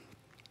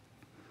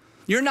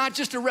 You're not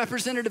just a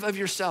representative of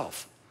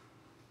yourself.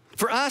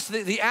 For us,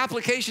 the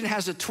application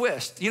has a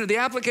twist. The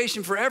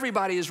application for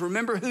everybody is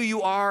remember who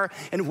you are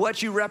and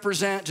what you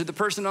represent to the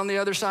person on the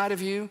other side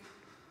of you.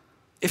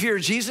 If you're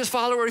a Jesus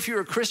follower, if you're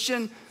a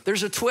Christian,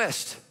 there's a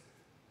twist.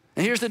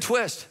 And here's the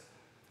twist.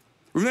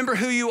 Remember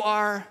who you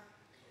are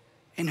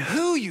and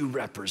who you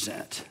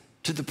represent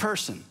to the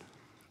person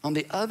on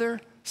the other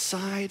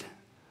side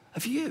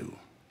of you.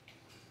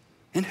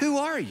 And who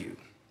are you?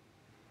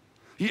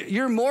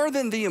 You're more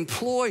than the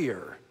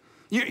employer.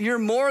 You're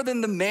more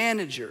than the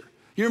manager.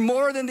 You're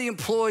more than the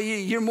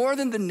employee. You're more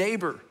than the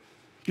neighbor.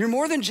 You're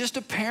more than just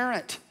a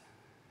parent.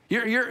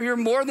 You're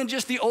more than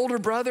just the older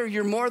brother.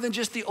 You're more than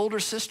just the older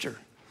sister.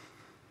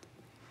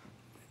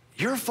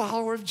 You're a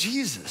follower of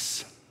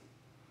Jesus.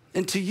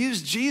 And to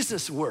use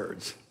Jesus'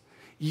 words,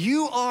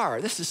 you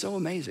are, this is so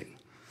amazing,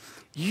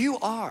 you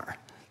are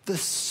the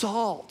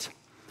salt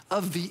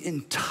of the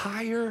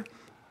entire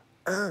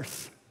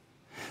earth.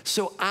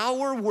 So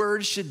our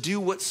words should do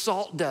what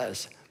salt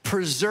does.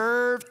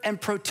 Preserve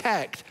and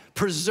protect.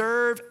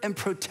 Preserve and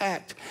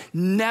protect.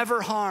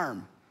 Never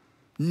harm.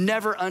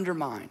 Never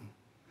undermine.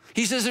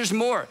 He says there's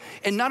more.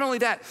 And not only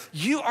that,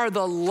 you are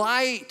the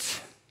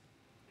light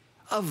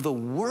of the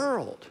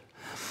world.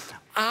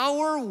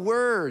 Our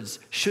words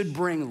should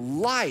bring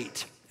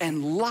light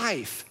and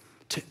life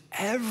to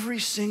every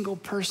single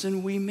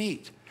person we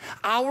meet.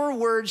 Our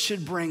words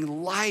should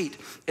bring light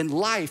and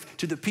life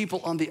to the people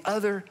on the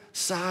other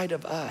side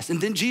of us. And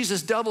then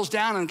Jesus doubles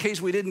down in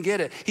case we didn't get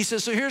it. He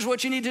says, so here's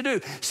what you need to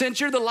do. Since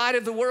you're the light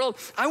of the world,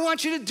 I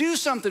want you to do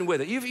something with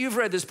it. You've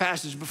read this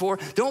passage before.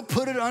 Don't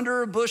put it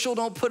under a bushel.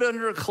 Don't put it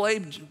under a clay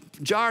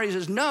jar. He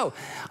says, no,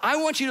 I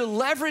want you to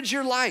leverage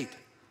your light.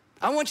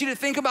 I want you to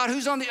think about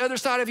who's on the other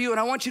side of you, and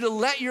I want you to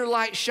let your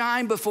light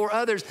shine before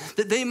others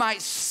that they might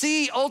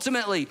see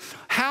ultimately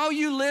how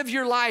you live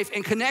your life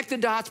and connect the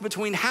dots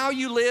between how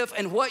you live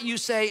and what you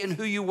say and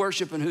who you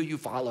worship and who you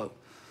follow.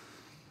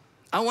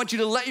 I want you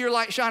to let your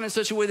light shine in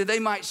such a way that they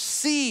might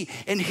see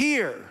and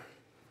hear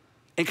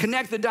and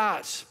connect the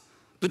dots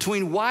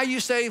between why you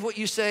say what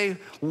you say,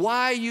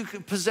 why you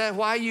possess,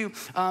 why you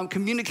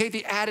communicate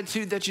the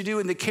attitude that you do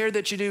and the care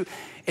that you do,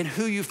 and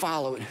who you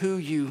follow and who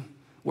you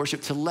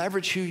worship, to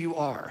leverage who you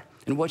are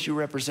and what you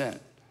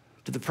represent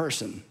to the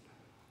person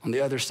on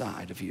the other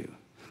side of you.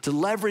 To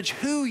leverage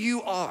who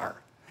you are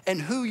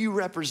and who you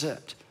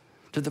represent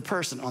to the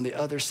person on the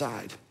other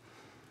side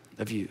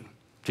of you.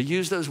 To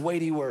use those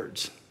weighty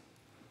words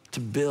to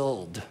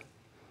build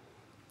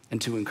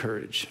and to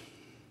encourage.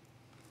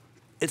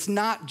 It's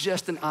not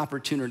just an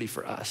opportunity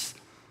for us.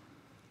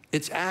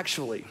 It's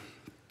actually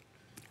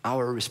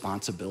our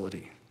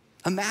responsibility.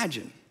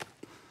 Imagine,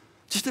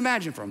 just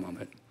imagine for a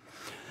moment.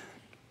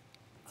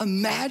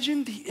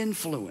 Imagine the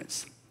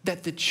influence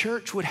that the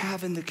church would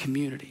have in the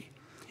community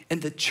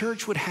and the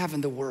church would have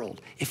in the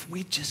world if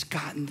we'd just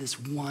gotten this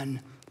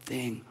one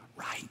thing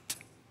right.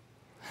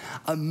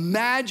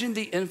 Imagine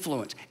the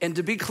influence. And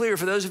to be clear,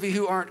 for those of you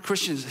who aren't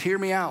Christians, hear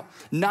me out.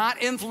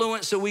 Not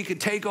influence so we could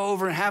take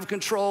over and have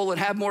control and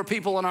have more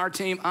people on our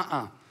team.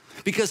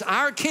 Because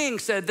our King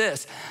said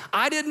this,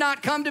 I did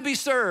not come to be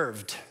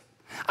served.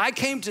 I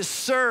came to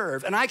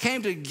serve, and I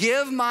came to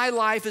give my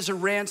life as a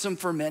ransom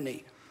for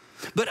many.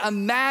 But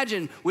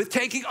imagine with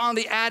taking on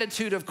the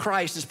attitude of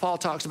Christ, as Paul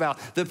talks about,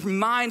 the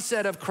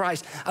mindset of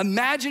Christ.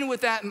 Imagine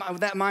with that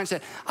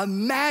mindset.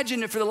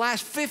 Imagine if for the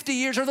last 50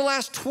 years or the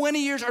last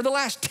 20 years or the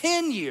last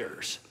 10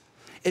 years,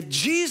 if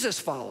Jesus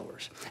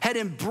followers had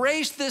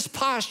embraced this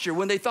posture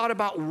when they thought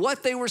about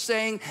what they were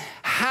saying,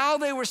 how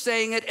they were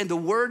saying it, and the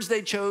words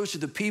they chose to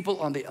the people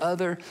on the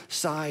other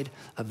side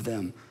of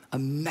them.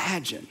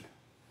 Imagine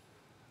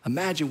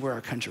where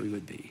our country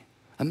would be.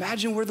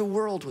 Imagine where the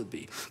world would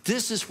be.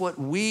 This is what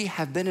we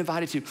have been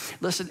invited to.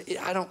 Listen,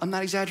 I'm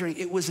not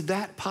exaggerating. It was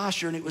that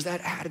posture and it was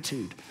that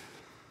attitude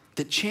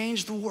that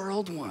changed the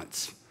world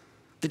once,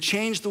 that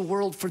changed the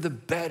world for the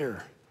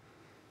better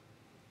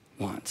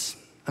once.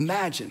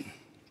 Imagine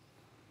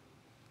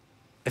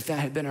if that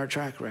had been our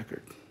track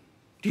record.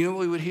 Do you know what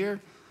we would hear?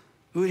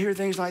 We would hear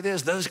things like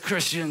this. Those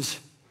Christians,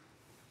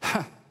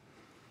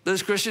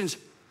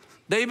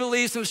 they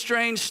believe some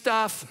strange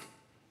stuff.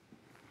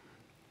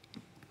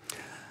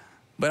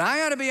 But I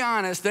gotta be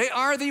honest, they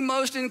are the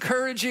most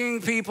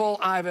encouraging people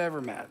I've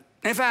ever met.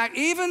 In fact,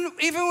 even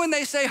when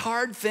they say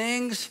hard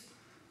things,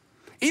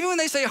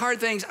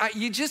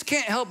 you just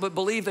can't help but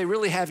believe they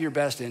really have your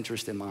best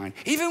interest in mind.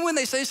 Even when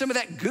they say some of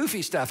that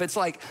goofy stuff, it's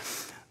like,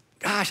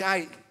 gosh,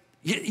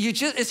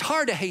 it's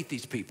hard to hate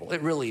these people.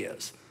 It really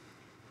is.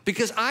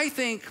 Because I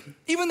think,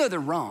 even though they're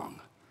wrong,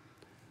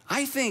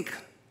 I think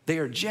they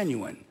are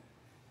genuine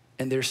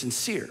and they're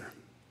sincere.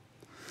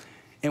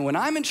 And when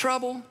I'm in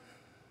trouble,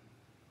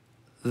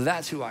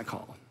 that's who I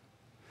call.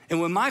 And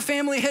when my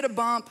family hit a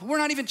bump, we're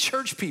not even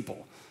church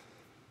people,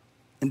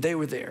 and they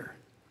were there.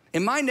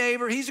 And my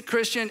neighbor, he's a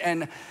Christian,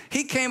 and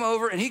he came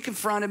over and he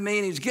confronted me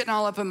and he was getting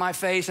all up in my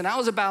face, and I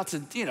was about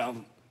to,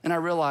 and I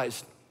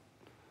realized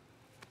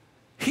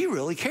he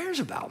really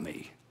cares about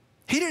me.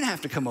 He didn't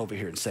have to come over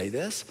here and say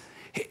this.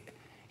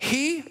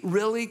 He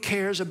really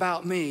cares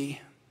about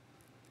me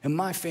and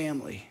my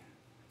family.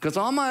 Because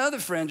all my other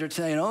friends are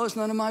saying, oh, it's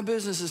none of my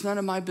business, it's none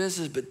of my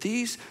business. But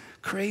these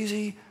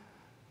crazy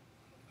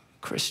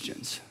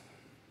Christians,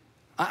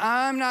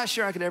 I'm not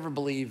sure I could ever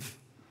believe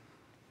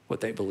what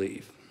they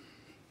believe.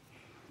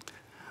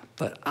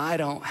 But I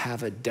don't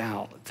have a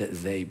doubt that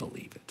they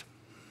believe it.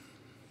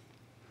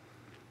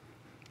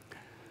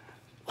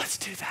 Let's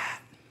do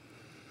that.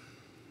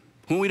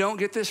 When we don't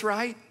get this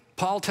right,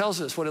 Paul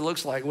tells us what it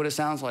looks like, what it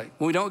sounds like.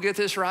 When we don't get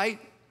this right,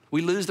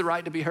 we lose the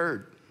right to be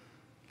heard.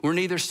 We're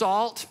neither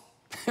salt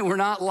and we're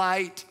not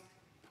light.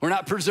 We're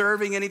not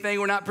preserving anything.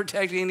 We're not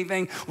protecting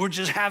anything. We're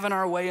just having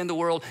our way in the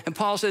world. And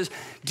Paul says,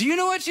 do you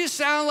know what you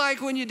sound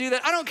like when you do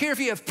that? I don't care if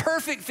you have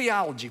perfect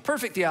theology.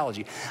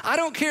 I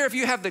don't care if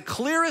you have the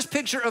clearest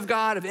picture of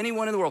God of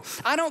anyone in the world.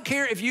 I don't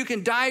care if you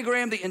can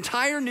diagram the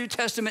entire New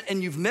Testament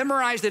and you've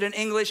memorized it in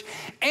English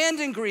and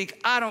in Greek.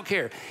 I don't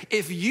care.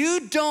 If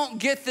you don't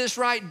get this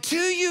right, do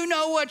you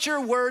know what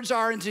your words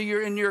are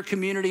in your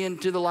community and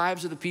to the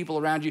lives of the people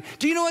around you?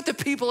 Do you know what the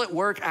people at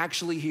work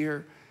actually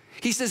hear?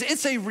 He says,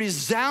 it's a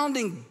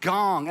resounding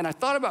gong. And I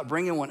thought about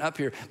bringing one up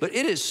here, but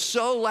it is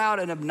so loud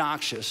and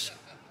obnoxious.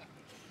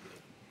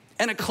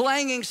 And a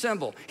clanging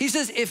cymbal. He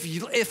says,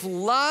 if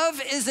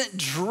love isn't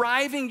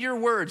driving your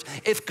words,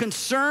 if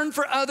concern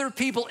for other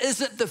people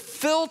isn't the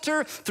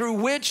filter through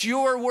which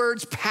your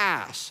words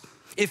pass,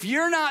 if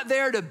you're not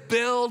there to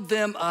build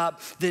them up,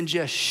 then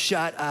just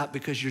shut up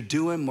because you're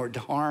doing more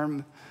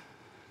harm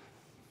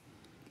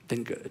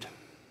than good.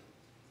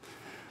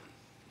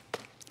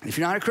 If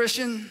you're not a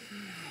Christian,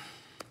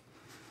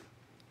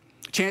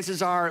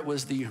 chances are it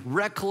was the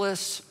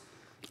reckless,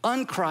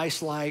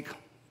 unchristlike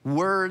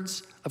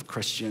words of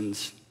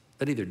Christians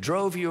that either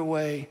drove you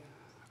away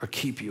or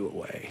keep you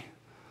away.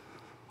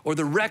 Or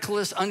the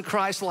reckless,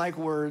 unchristlike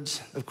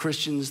words of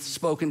Christians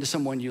spoken to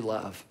someone you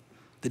love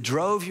that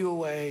drove you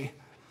away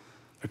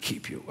or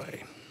keep you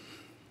away.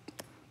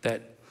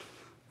 That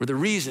were the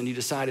reason you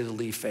decided to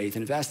leave faith.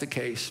 And if that's the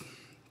case,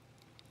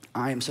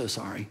 I am so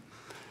sorry.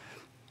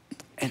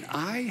 And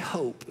I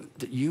hope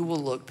that you will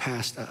look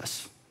past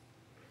us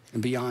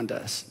and beyond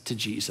us to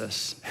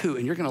Jesus, who,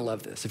 and you're gonna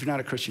love this. If you're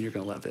not a Christian, you're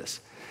gonna love this.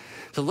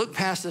 So look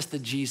past us to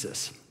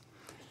Jesus,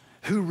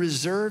 who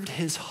reserved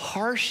his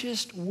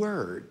harshest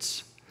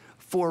words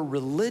for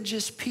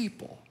religious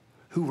people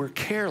who were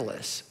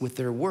careless with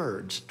their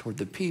words toward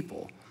the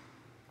people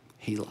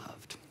he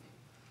loved.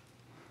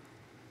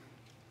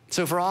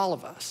 So for all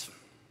of us,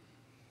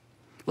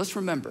 let's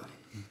remember,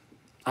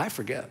 I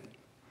forget.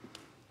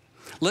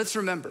 Let's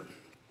remember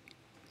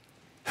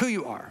who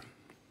you are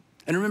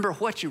and remember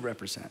what you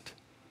represent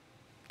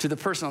to the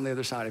person on the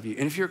other side of you.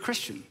 And if you're a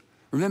Christian,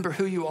 remember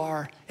who you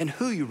are and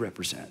who you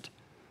represent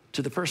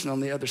to the person on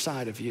the other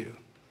side of you.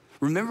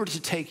 Remember to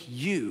take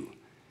you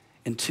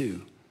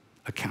into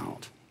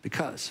account,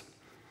 because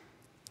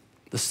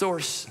the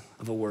source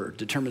of a word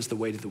determines the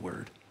weight of the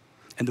word,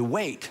 and the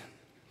weight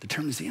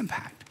determines the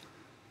impact.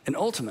 And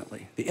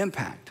ultimately, the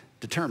impact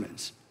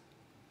determines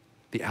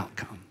the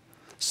outcome.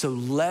 So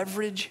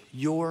leverage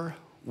your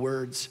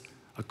words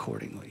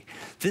accordingly.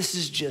 This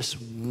is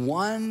just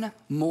one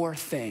more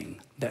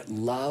thing that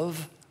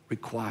love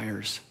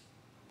requires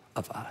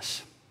of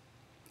us.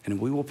 And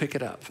we will pick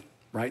it up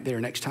right there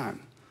next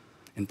time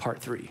in part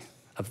 3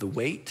 of the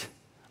weight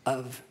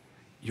of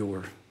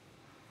your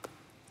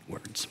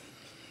words.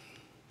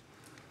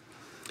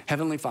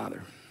 Heavenly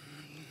Father,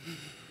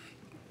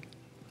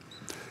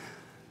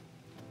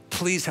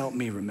 please help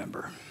me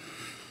remember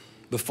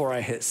before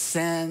I hit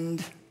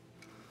send,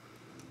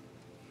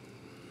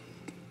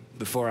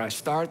 before I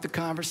start the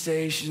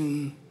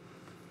conversation,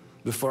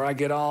 before I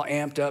get all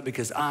amped up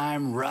because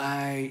I'm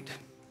right.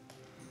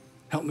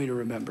 Help me to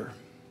remember.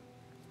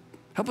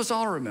 Help us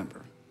all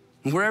remember.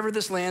 And wherever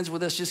this lands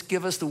with us, just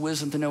give us the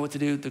wisdom to know what to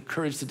do, the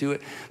courage to do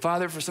it.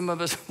 Father, for some of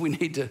us, we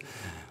need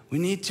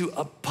to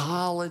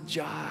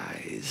apologize.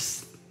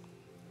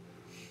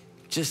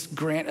 Just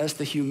grant us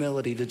the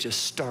humility to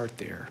just start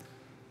there.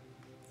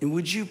 And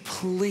would you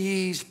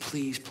please,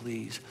 please,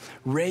 please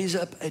raise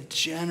up a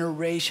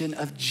generation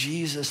of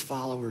Jesus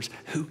followers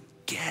who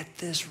get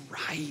this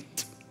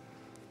right,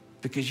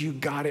 because you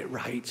got it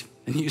right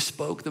and you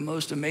spoke the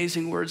most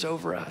amazing words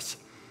over us,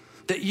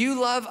 that you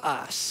love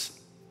us.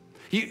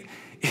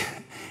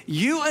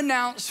 You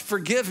announce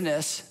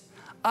forgiveness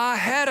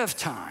ahead of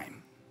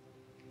time.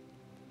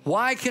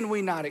 Why can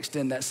we not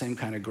extend that same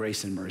kind of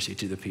grace and mercy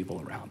to the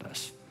people around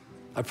us?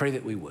 I pray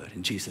that we would,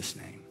 in Jesus'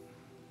 name,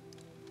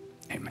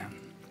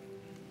 amen.